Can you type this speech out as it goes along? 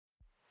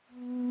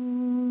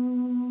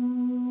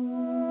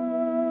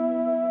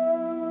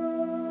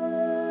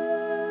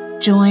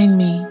Join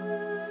me,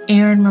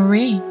 Erin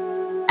Marie,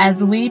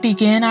 as we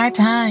begin our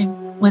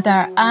time with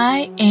our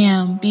I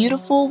Am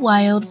Beautiful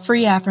Wild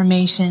free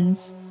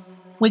affirmations,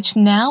 which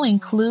now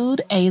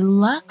include a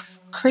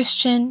Lux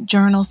Christian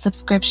Journal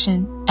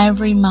subscription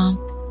every month.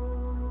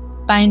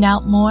 Find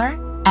out more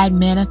at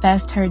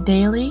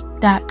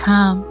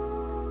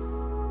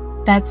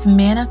manifestherdaily.com. That's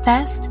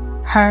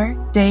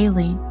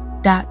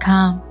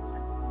manifestherdaily.com.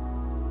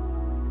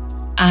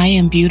 I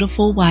am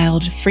beautiful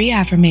wild free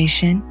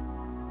affirmation.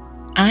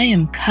 I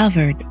am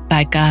covered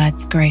by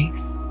God's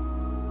grace.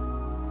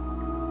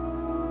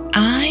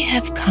 I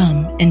have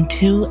come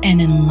into an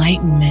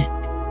enlightenment.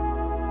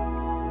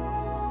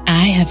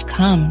 I have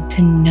come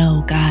to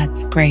know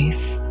God's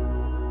grace.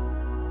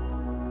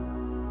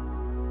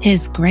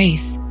 His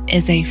grace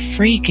is a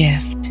free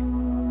gift,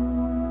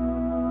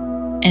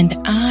 and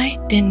I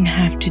didn't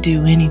have to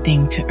do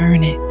anything to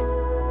earn it.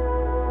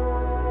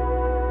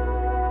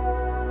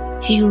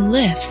 He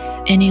lifts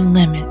any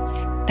limits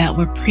that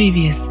were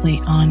previously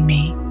on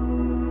me,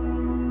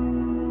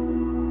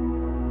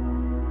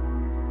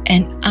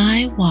 and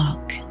I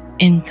walk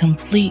in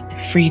complete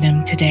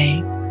freedom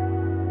today.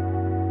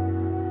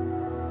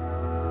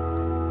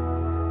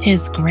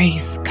 His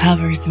grace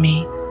covers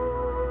me.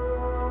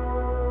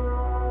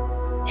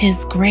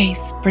 His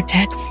grace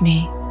protects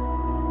me.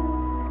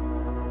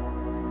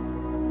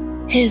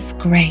 His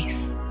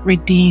grace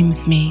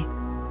redeems me.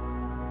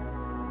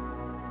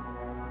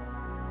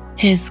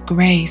 His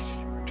grace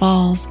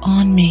falls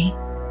on me.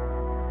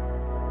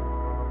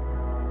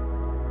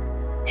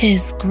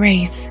 His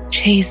grace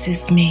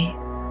chases me.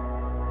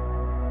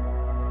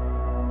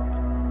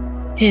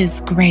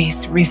 His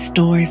grace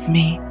restores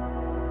me.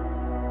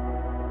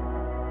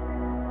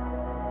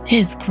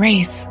 His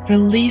grace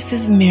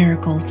releases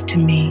miracles to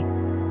me.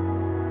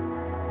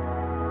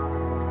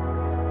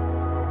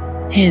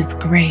 His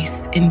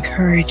grace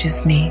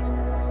encourages me.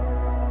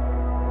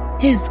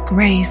 His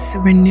grace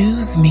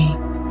renews me.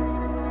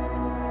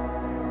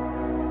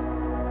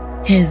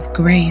 His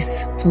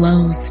grace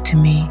flows to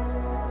me.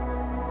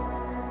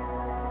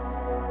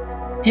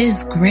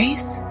 His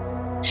grace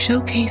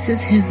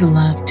showcases His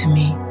love to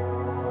me.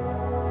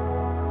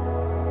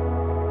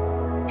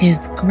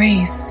 His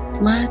grace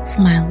floods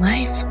my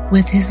life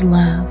with His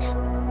love.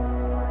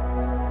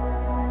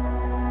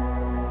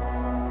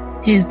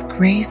 His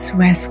grace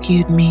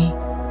rescued me.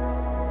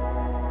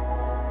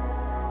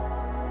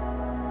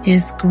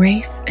 His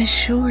grace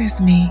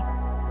assures me.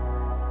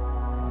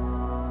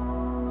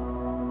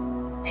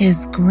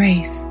 His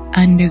grace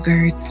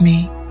undergirds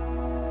me.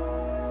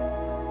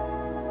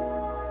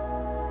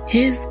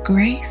 His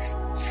grace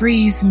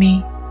frees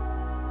me.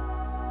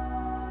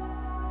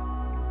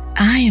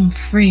 I am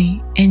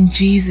free in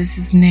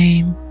Jesus'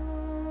 name.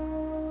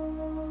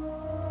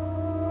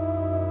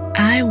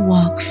 I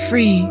walk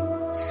free,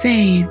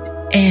 saved,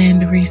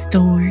 and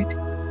restored.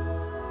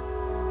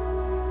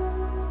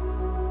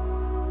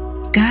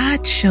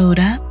 God showed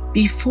up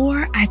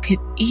before I could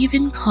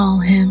even call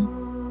Him.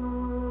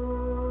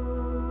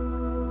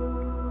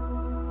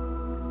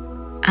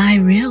 I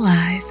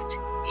realized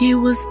He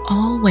was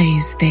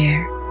always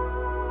there.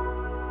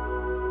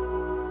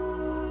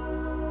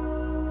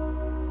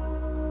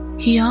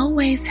 He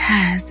always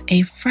has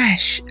a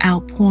fresh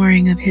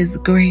outpouring of His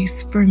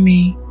grace for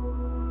me.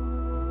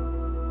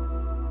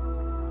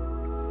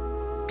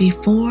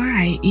 Before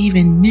I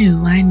even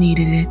knew I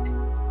needed it.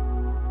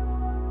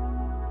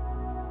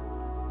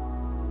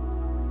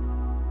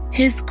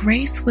 His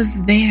grace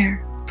was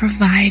there,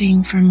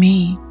 providing for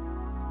me.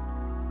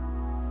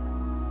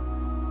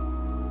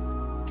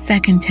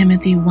 2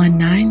 Timothy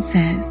 1:9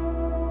 says,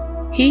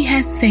 He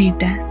has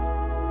saved us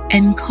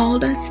and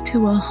called us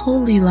to a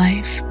holy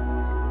life,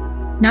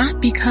 not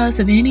because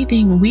of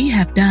anything we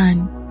have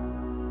done,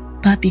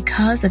 but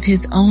because of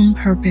His own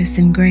purpose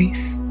and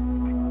grace.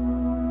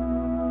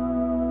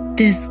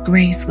 This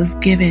grace was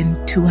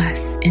given to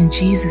us in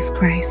Jesus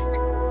Christ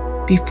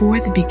before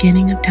the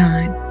beginning of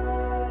time.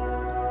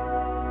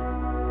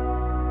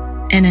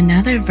 And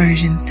another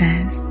version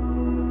says,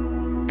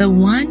 the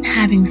one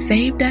having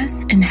saved us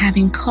and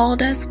having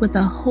called us with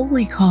a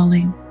holy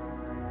calling,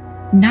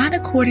 not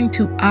according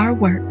to our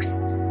works,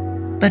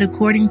 but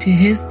according to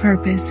His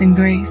purpose and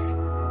grace,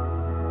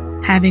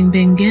 having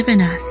been given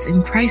us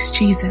in Christ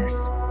Jesus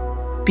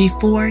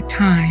before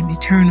time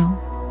eternal.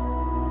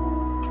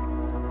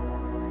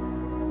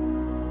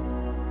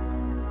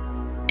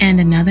 And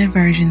another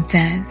version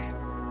says,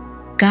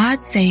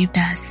 God saved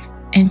us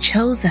and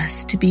chose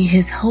us to be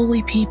His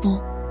holy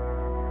people.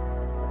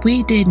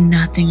 We did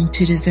nothing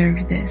to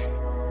deserve this,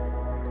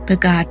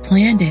 but God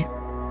planned it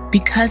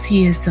because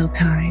He is so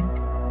kind.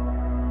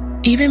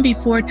 Even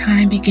before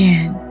time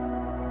began,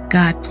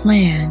 God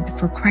planned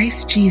for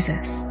Christ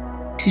Jesus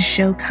to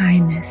show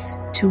kindness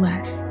to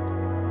us.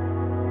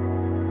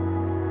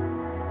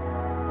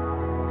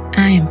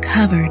 I am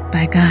covered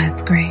by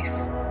God's grace.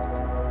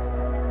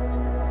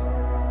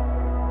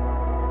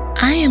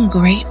 I am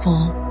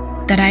grateful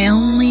that I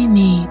only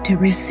need to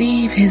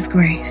receive His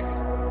grace.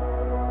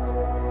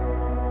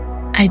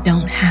 I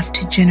don't have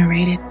to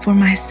generate it for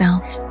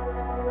myself.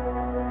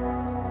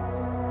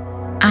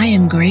 I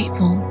am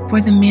grateful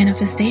for the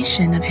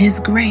manifestation of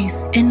His grace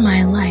in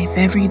my life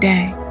every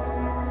day.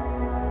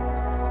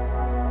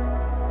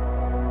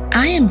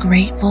 I am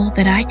grateful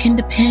that I can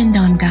depend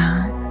on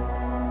God.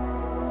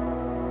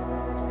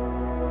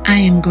 I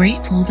am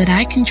grateful that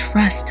I can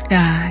trust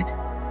God.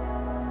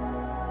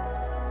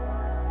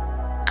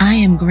 I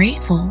am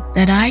grateful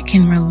that I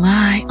can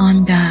rely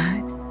on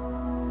God.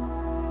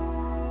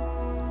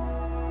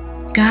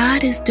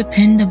 God is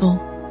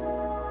dependable.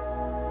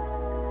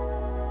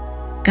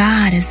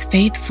 God is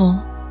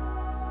faithful.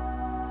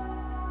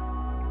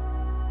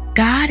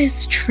 God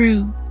is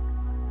true.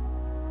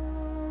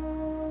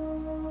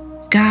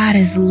 God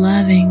is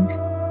loving.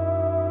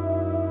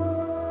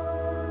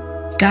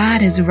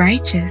 God is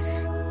righteous.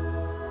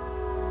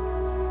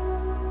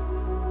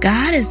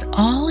 God is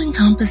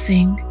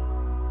all-encompassing.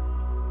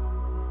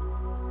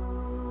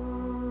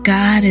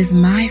 God is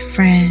my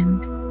friend.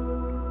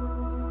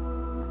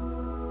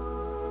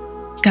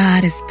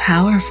 God is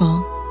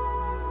powerful.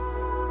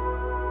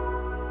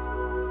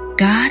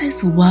 God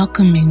is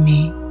welcoming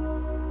me.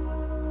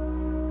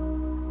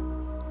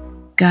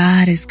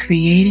 God is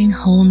creating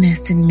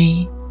wholeness in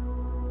me.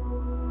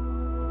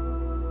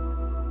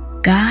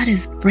 God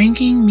is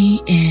bringing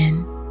me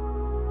in.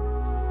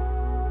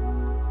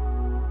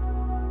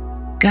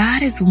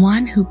 God is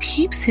one who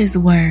keeps His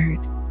word.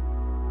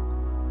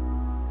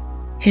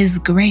 His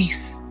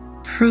grace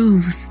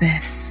proves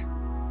this.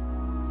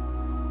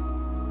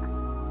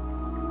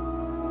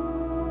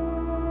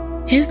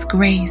 His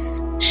grace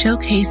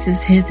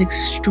showcases His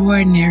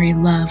extraordinary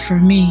love for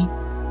me.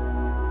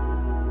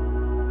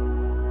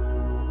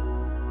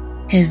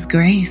 His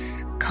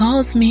grace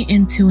calls me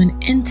into an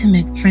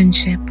intimate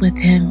friendship with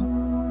Him.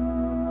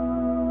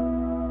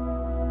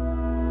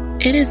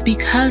 It is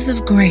because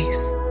of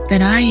grace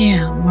that I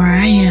am where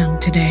I am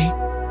today.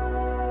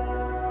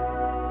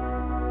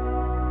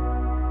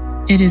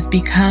 It is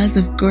because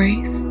of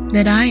grace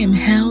that I am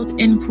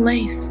held in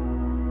place.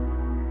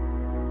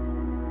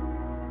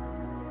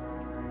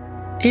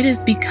 It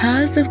is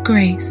because of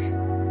grace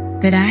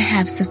that I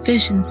have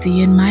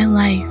sufficiency in my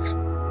life.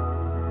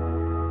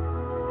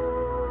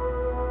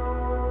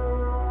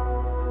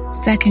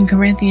 2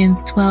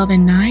 Corinthians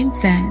 12:9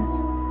 says,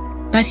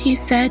 "But He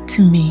said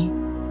to me,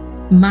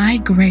 My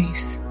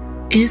grace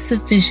is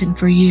sufficient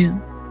for you,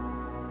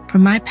 for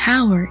my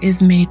power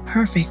is made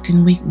perfect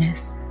in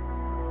weakness.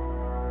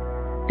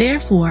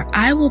 Therefore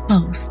I will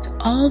boast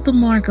all the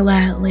more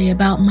gladly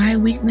about my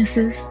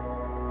weaknesses,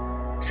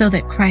 so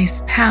that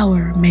Christ's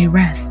power may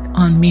rest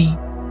on me."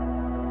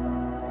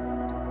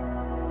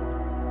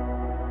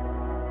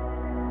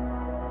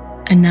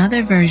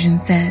 Another version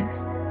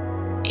says,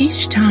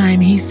 "Each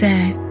time He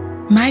said,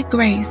 My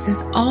grace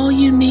is all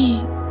you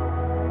need.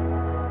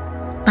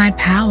 My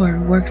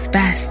power works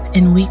best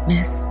in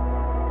weakness.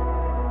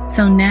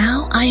 So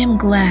now I am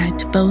glad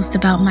to boast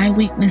about my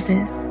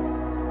weaknesses,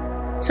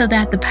 so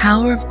that the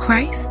power of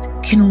Christ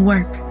can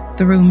work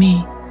through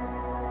me."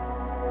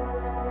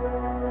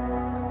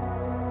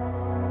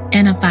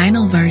 And a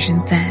final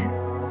version says,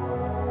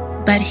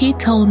 "But He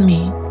told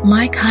me,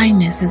 my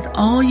kindness is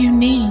all you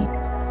need.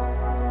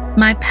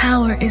 My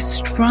power is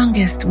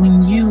strongest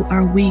when you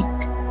are weak.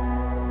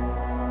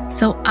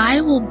 So I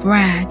will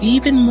brag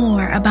even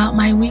more about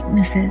my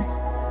weaknesses,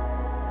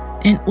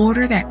 in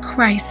order that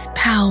Christ's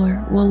power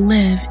will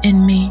live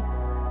in me."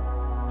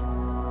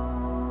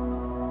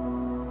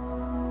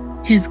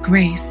 His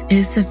grace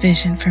is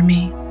sufficient for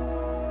me.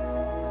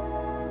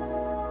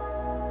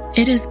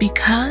 It is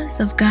because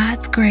of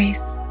God's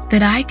grace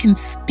that I can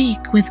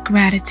speak with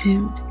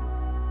gratitude.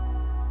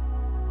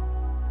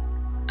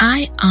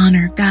 I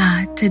honor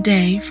God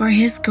today for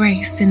His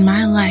grace in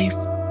my life.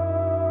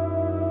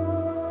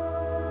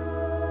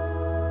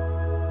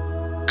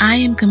 I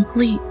am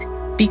complete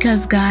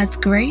because God's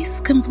grace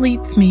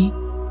completes me.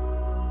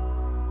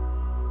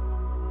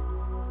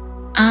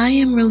 I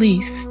am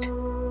released.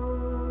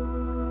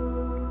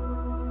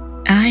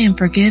 I am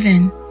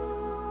forgiven.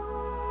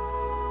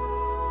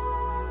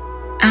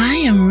 I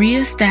am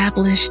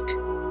reestablished.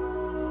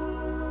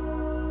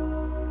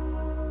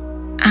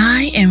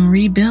 I am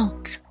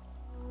rebuilt.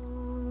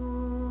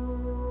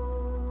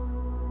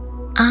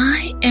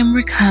 I am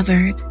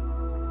recovered.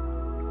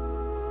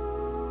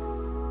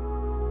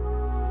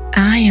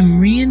 I am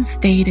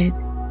reinstated.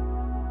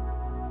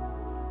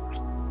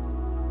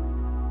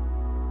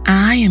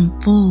 I am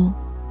full.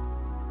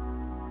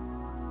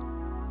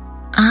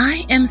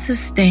 I am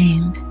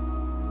sustained.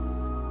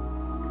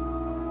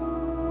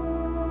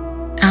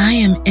 I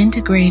am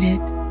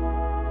integrated.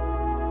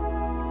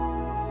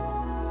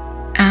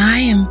 I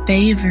am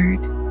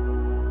favored.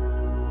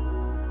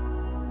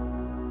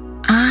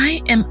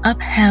 I am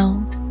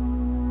upheld.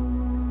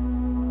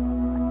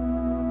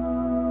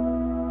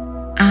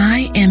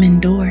 I am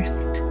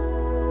endorsed.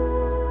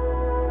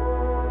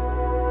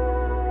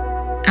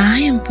 I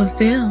am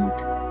fulfilled.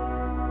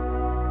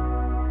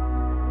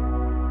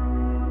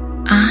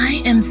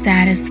 I am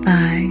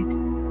satisfied.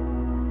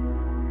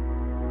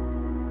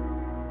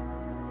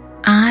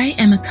 I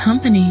am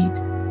accompanied.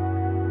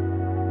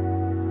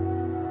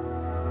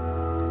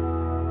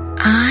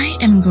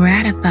 am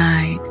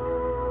gratified.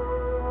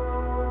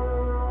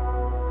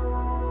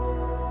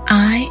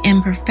 I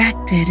am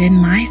perfected in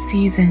my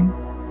season.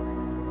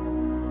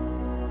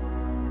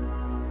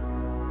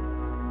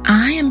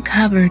 I am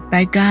covered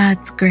by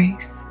God's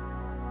grace.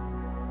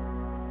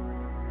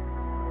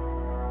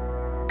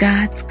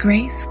 God's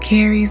grace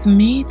carries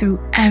me through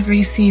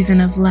every season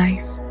of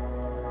life.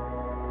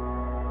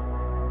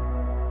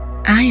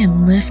 I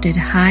am lifted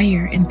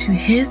higher into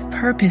His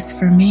purpose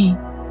for me.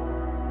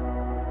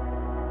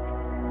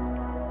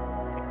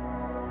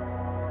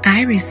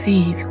 I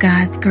receive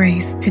God's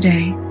grace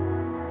today.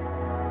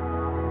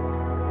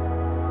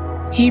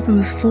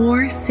 Hebrews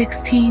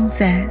 4:16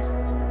 says,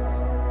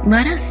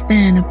 "Let us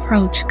then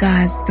approach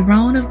God's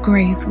throne of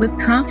grace with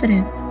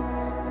confidence,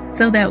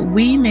 so that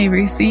we may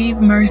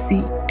receive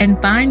mercy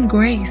and find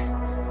grace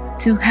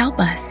to help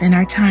us in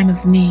our time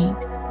of need."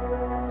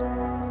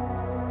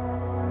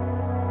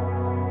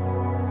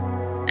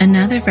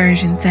 Another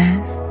version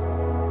says,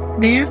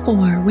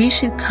 "Therefore we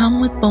should come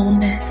with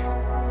boldness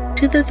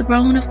to the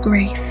throne of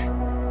grace,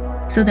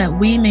 so that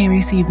we may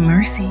receive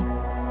mercy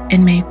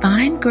and may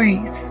find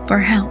grace for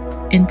help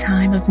in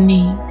time of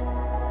need."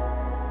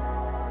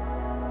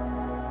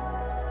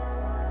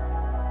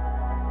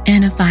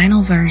 And a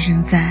final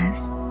version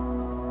says,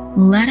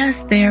 "Let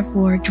us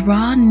therefore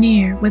draw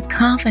near with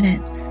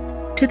confidence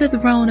to the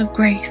throne of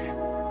grace,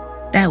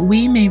 that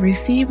we may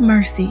receive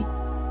mercy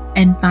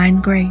and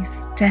find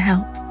grace to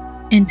help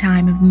in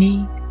time of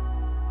need."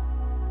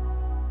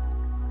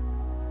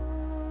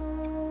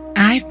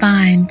 I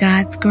find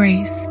God's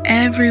grace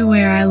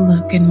everywhere I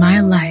look in my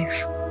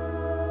life.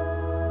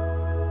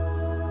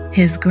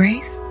 His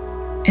grace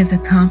is a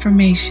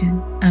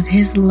confirmation of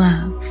His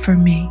love for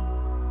me.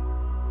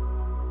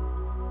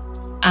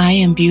 I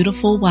am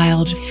beautiful,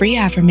 wild, free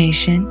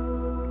affirmation.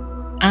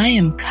 I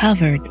am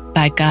covered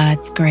by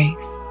God's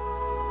grace.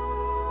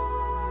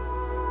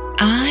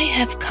 I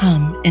have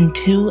come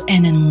into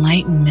an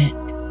enlightenment.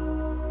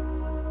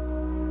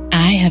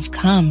 I have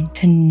come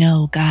to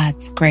know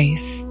God's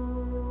grace.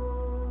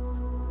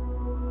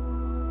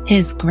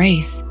 His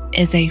grace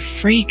is a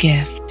free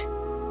gift,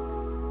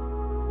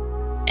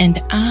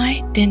 and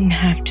I didn't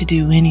have to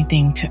do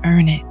anything to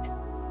earn it.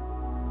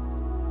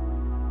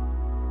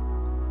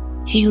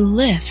 He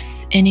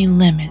lifts any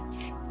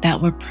limits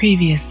that were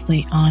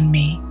previously on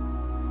me,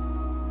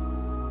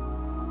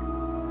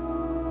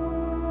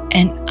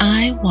 and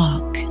I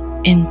walk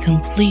in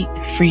complete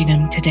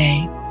freedom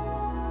today.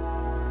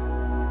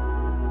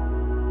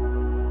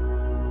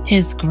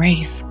 His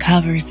grace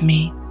covers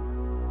me.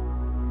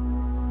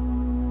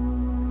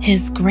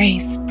 His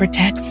grace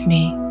protects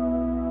me.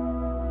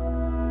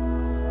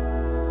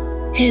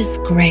 His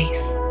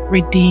grace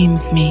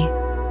redeems me.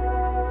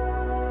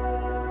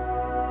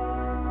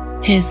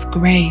 His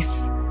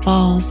grace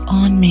falls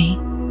on me.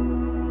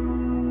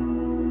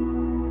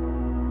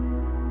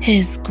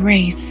 His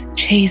grace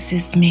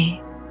chases me.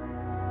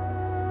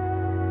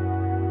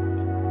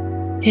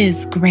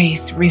 His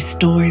grace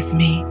restores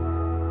me.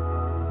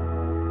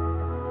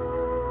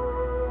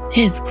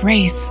 His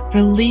grace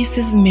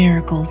releases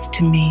miracles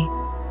to me.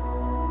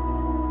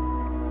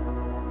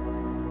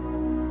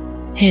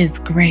 His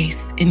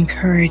grace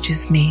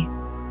encourages me.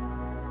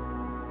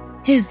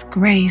 His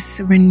grace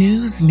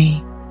renews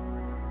me.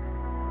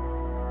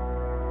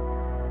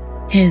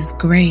 His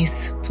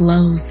grace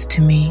flows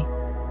to me.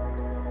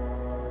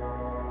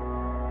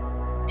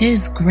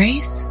 His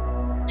grace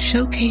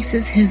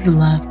showcases His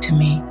love to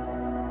me.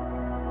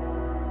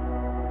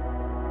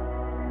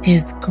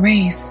 His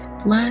grace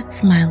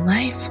floods my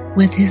life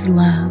with His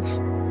love.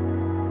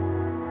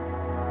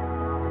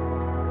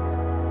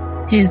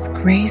 His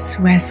grace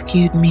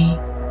rescued me.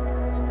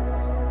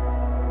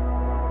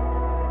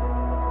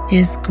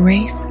 His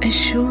grace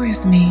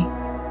assures me.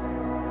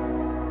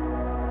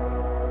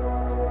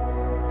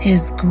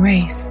 His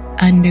grace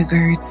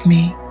undergirds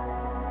me.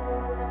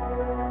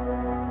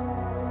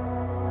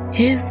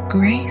 His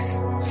grace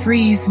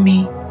frees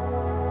me.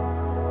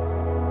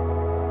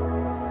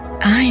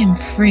 I am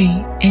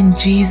free in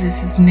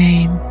Jesus'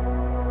 name.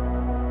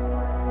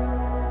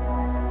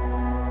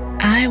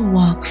 I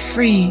walk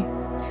free,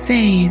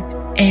 saved,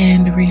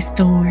 and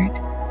restored.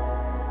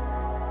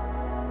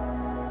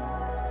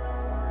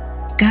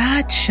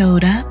 God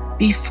showed up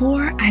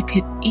before I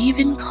could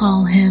even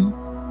call Him.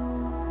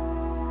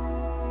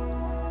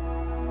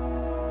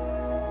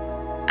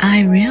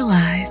 I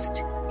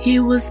realized He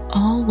was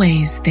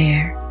always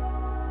there.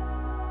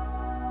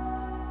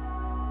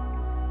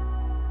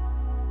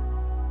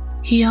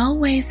 He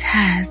always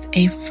has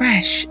a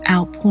fresh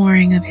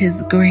outpouring of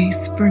His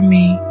grace for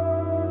me.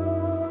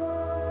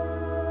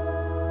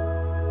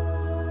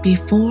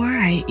 Before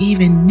I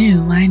even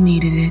knew I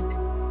needed it.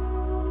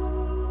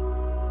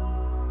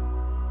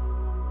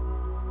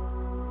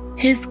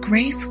 His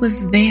grace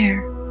was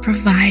there,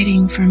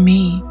 providing for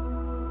me.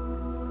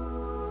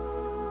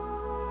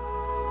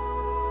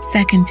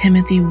 2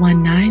 Timothy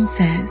 1:9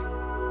 says,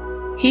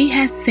 "He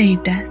has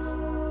saved us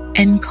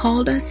and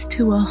called us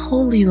to a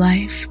holy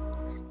life,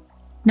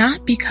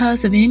 not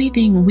because of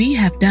anything we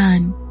have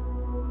done,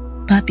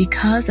 but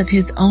because of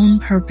His own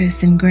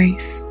purpose and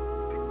grace.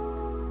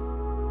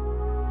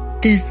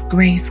 This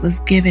grace was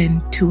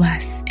given to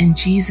us in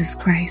Jesus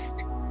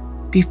Christ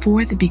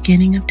before the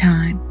beginning of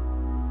time.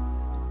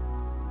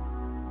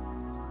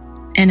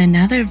 And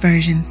another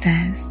version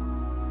says,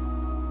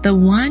 "The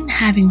one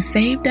having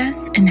saved us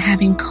and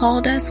having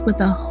called us with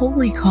a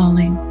holy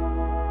calling,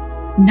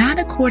 not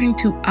according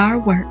to our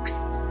works,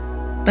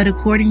 but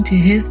according to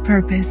His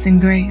purpose and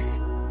grace,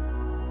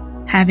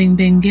 having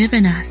been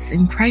given us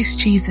in Christ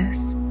Jesus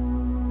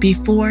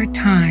before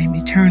time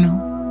eternal."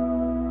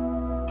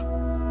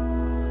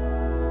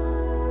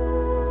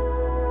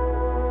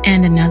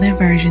 And another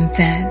version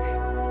says,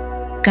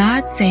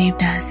 "God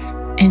saved us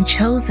and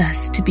chose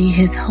us to be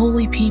His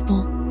holy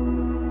people.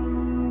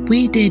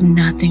 We did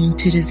nothing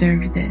to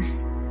deserve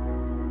this,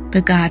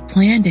 but God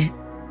planned it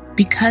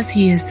because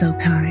He is so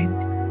kind.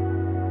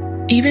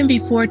 Even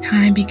before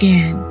time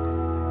began,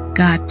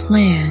 God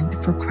planned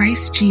for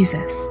Christ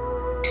Jesus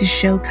to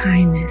show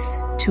kindness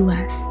to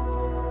us."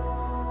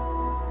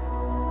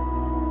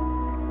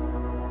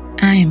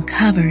 I am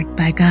covered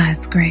by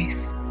God's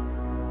grace.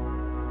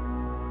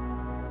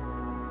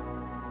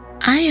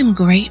 I am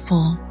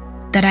grateful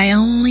that I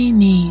only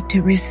need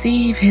to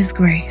receive His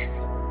grace.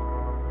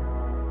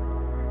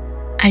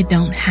 I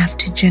don't have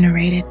to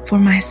generate it for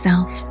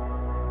myself.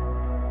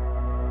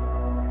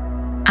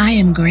 I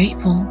am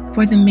grateful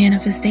for the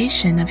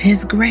manifestation of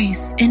His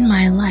grace in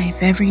my life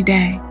every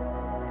day.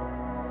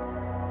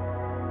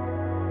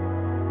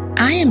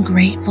 I am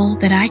grateful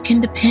that I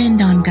can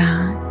depend on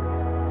God.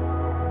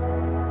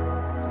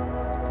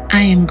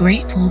 I am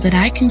grateful that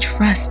I can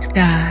trust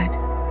God.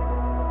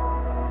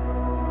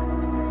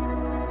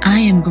 I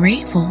am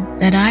grateful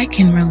that I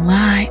can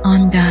rely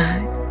on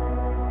God.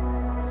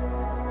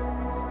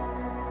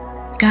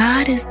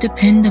 God is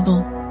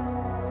dependable.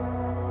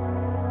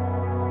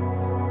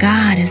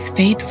 God is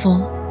faithful.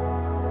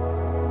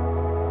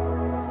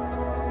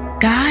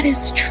 God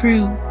is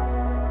true.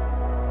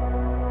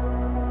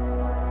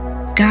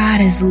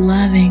 God is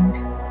loving.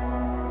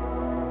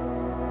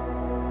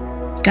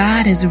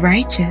 God is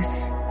righteous.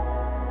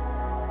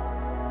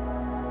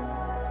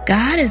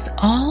 God is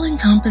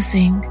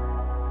all-encompassing.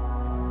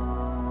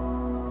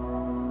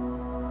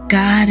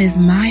 God is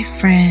my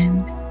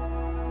friend.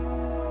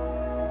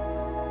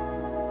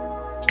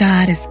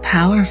 God is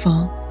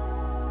powerful.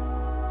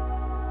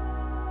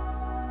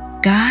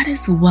 God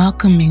is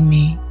welcoming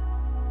me.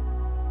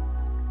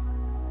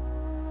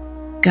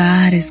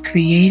 God is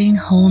creating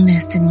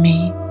wholeness in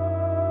me.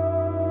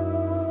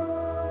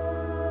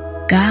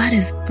 God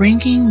is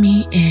bringing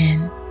me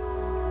in.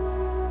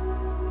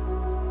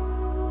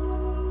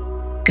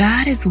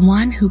 God is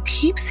one who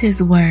keeps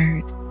His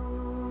word.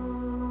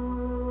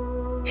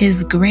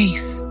 His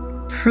grace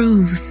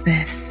proves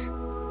this.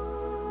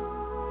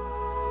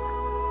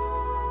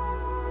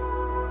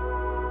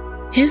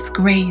 His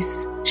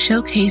grace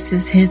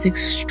showcases His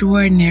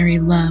extraordinary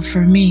love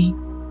for me.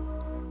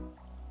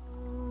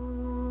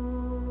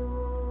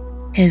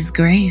 His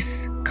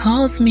grace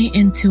calls me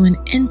into an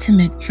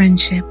intimate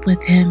friendship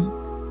with Him.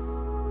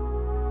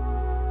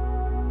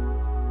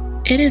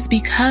 It is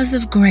because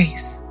of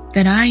grace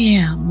that I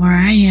am where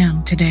I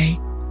am today.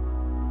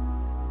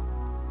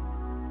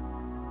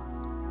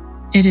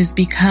 It is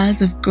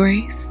because of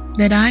grace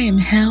that I am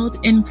held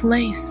in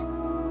place.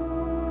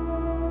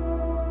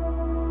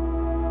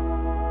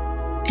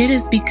 It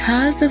is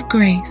because of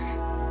grace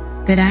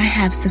that I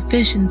have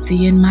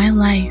sufficiency in my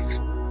life.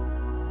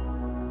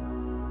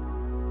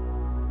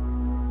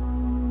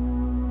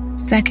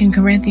 2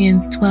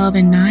 Corinthians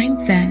 12:9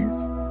 says,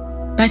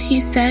 "But He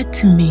said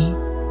to me,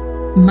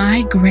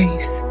 My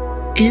grace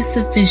is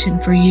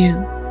sufficient for you,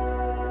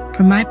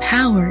 for my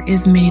power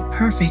is made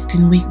perfect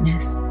in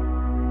weakness.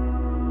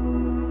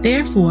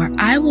 Therefore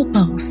I will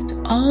boast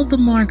all the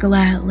more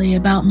gladly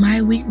about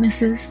my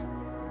weaknesses,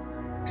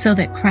 so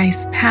that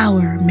Christ's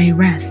power may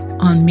rest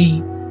on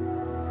me."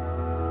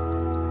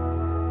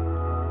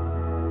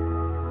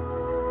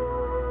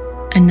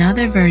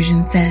 Another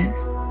version says,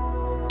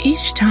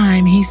 "Each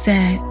time He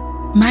said,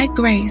 My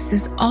grace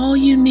is all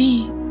you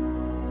need.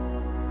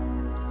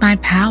 My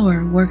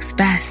power works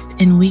best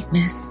in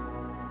weakness.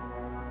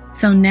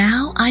 So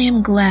now I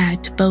am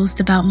glad to boast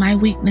about my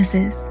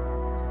weaknesses,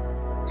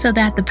 so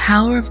that the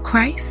power of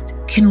Christ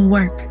can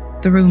work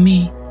through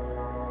me."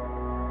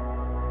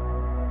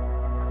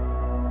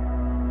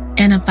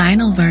 And a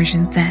final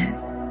version says,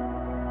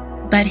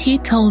 "But He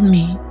told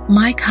me,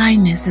 my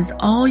kindness is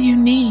all you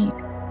need.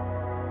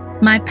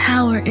 My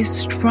power is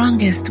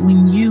strongest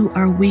when you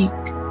are weak.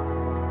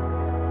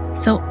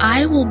 So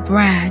I will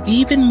brag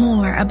even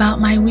more about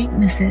my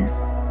weaknesses,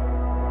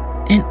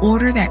 in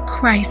order that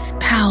Christ's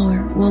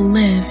power will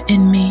live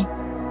in me."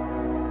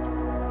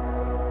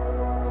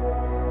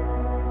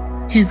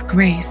 His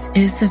grace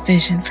is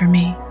sufficient for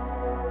me.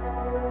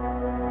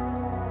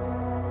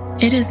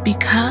 It is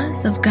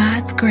because of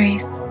God's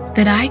grace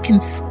that I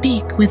can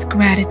speak with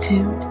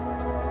gratitude.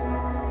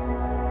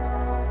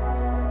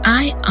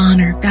 I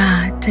honor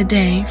God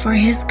today for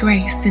His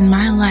grace in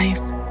my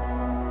life.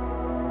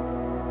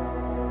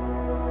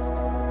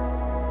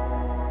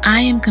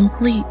 I am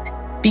complete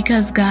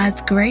because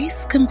God's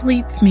grace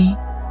completes me.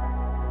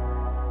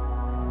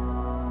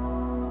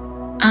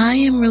 I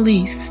am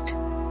released.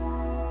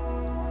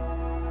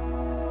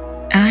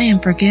 I am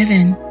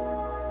forgiven.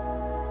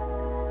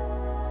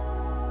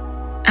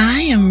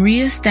 I am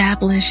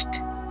reestablished.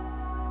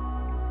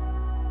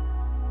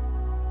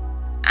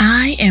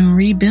 I am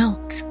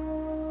rebuilt.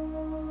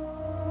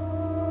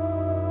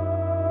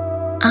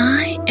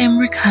 I am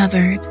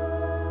recovered.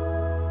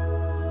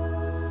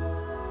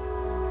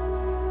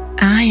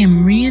 I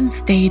am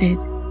reinstated.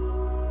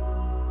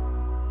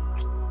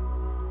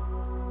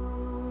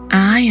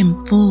 I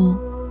am full.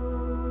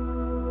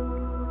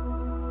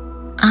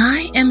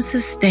 I am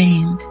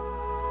sustained.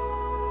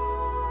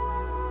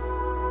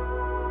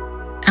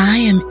 I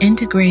am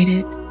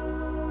integrated.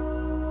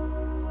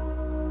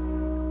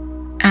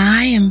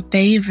 I am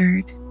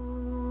favored.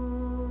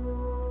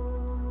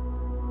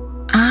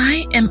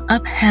 I am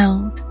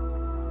upheld.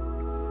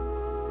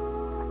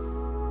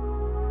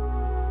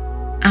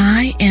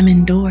 I am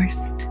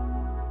endorsed.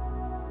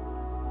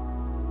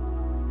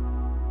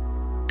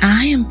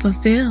 I am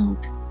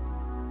fulfilled.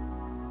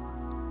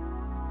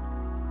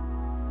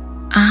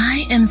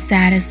 I am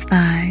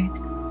satisfied.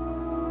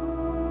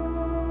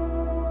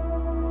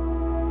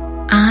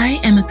 I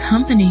am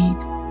accompanied.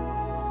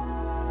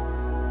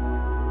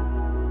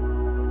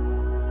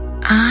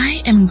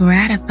 I am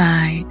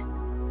gratified.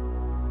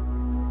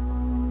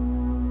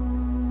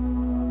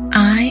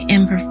 I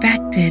am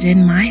perfected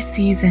in my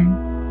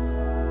season.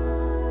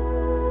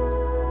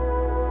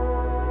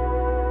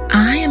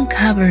 I am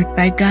covered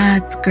by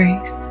God's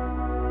grace.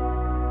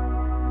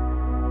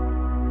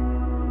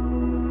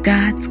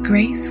 God's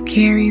grace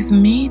carries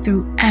me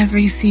through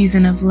every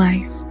season of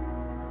life.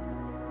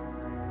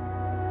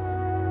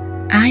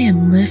 I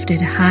am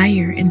lifted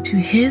higher into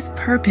His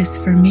purpose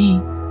for me.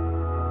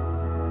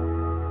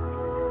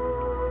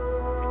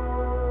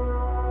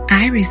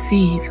 I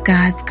receive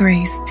God's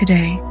grace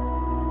today.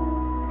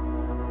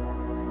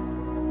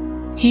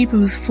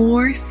 Hebrews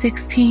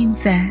 4:16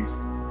 says,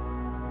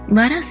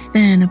 "Let us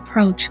then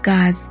approach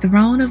God's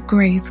throne of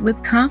grace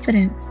with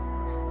confidence,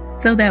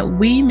 so that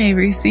we may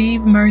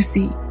receive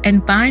mercy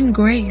and find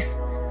grace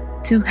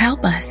to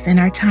help us in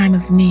our time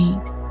of need."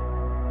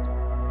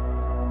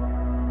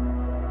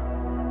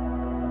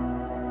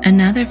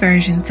 Another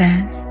version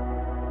says,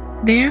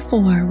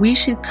 "Therefore we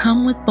should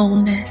come with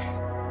boldness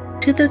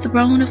to the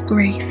throne of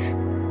grace,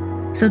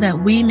 so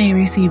that we may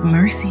receive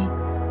mercy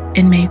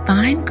and may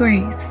find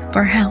grace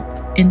for help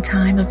in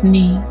time of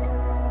need."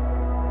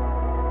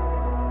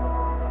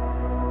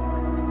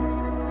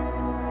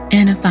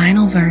 And a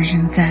final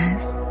version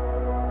says,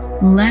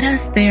 "Let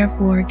us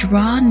therefore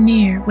draw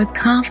near with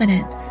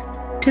confidence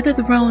to the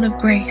throne of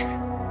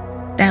grace,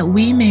 that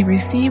we may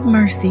receive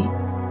mercy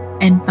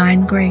and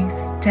find grace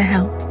to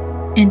help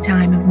in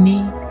time of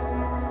need."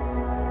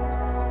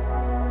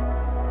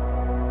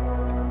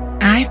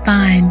 I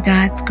find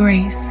God's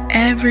grace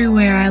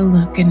everywhere I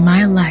look in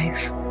my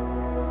life.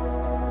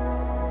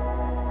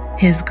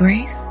 His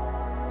grace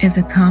is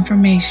a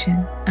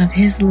confirmation of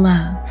His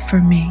love for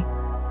me.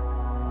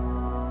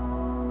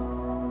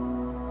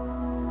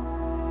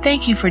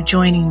 Thank you for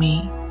joining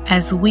me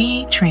as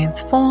we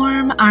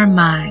transform our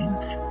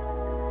minds.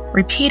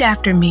 Repeat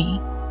after me.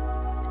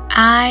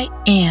 I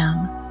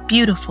am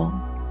beautiful,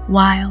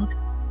 wild,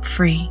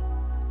 free.